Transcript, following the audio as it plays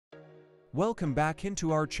Welcome back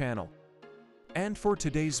into our channel. And for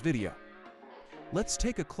today's video, let's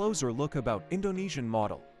take a closer look about Indonesian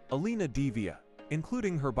model Elina Devia,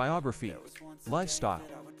 including her biography, lifestyle,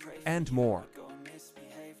 and more.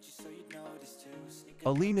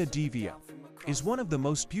 Elina Devia is one of the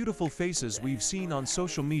most beautiful faces we've seen on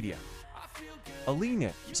social media.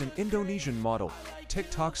 Elina is an Indonesian model,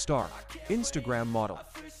 TikTok star, Instagram model,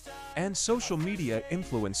 and social media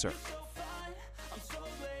influencer.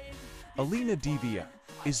 Elina Devia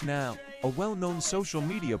is now a well-known social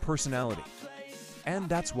media personality, and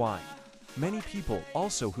that's why many people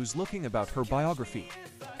also who's looking about her biography,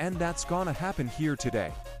 and that's gonna happen here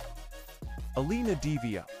today. Elina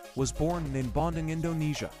Devia was born in Bandung,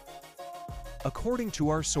 Indonesia. According to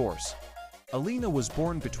our source, Elina was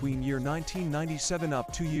born between year 1997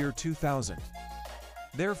 up to year 2000.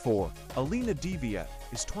 Therefore, Elina Devia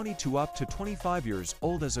is 22 up to 25 years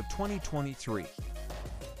old as of 2023.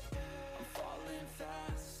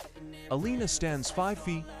 Elina stands 5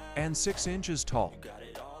 feet and 6 inches tall,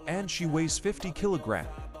 and she weighs 50 kilograms.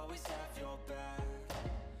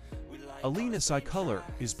 Elina's eye color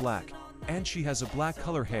is black, and she has a black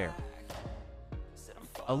color hair.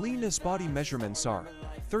 Elina's body measurements are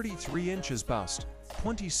 33 inches bust,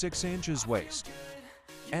 26 inches waist,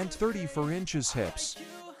 and 34 inches hips.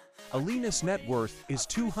 Elina's net worth is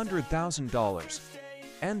 $200,000,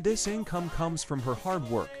 and this income comes from her hard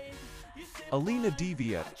work. Elina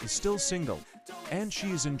Devia is still single, and she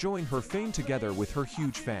is enjoying her fame together with her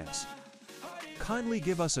huge fans. Kindly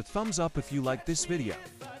give us a thumbs up if you like this video,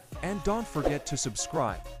 and don't forget to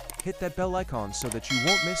subscribe. Hit that bell icon so that you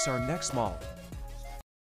won't miss our next model.